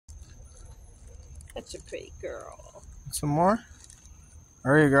Such a pretty girl. Some more?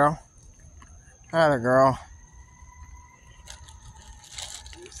 There you go. Atta girl.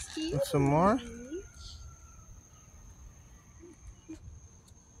 Some more?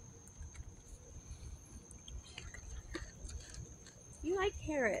 You like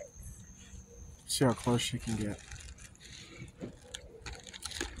carrots. See how close she can get.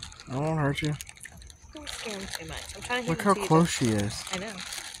 I won't hurt you. Don't scare him too much. I'm trying to Look how close she is. I know.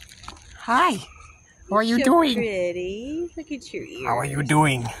 Hi. How are you doing? Pretty. Look at your ears. How are you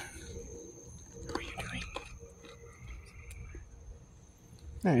doing? How are you doing?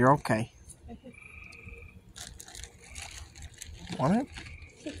 No, you're okay. Want it?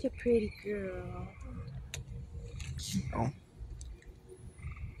 Such a pretty girl. Oh.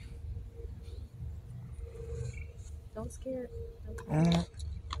 Don't scare it.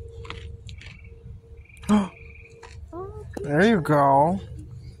 Oh, there you go.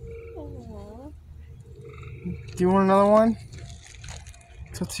 Aww. Do you want another one?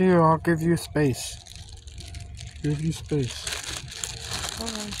 It's up to you. I'll give you space. Give you space.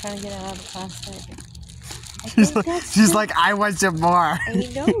 Hold on, I'm trying to get it out of the plastic. She's like, I want some more. I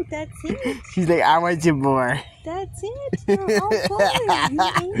know, that's it. She's like, I want some more. That's it. They're all gone. You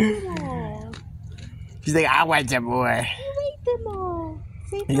ate them all. She's like, I want some more. You ate them all.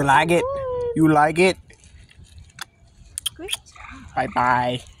 Say You like it? good. You like it? Good job.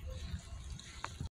 Bye-bye.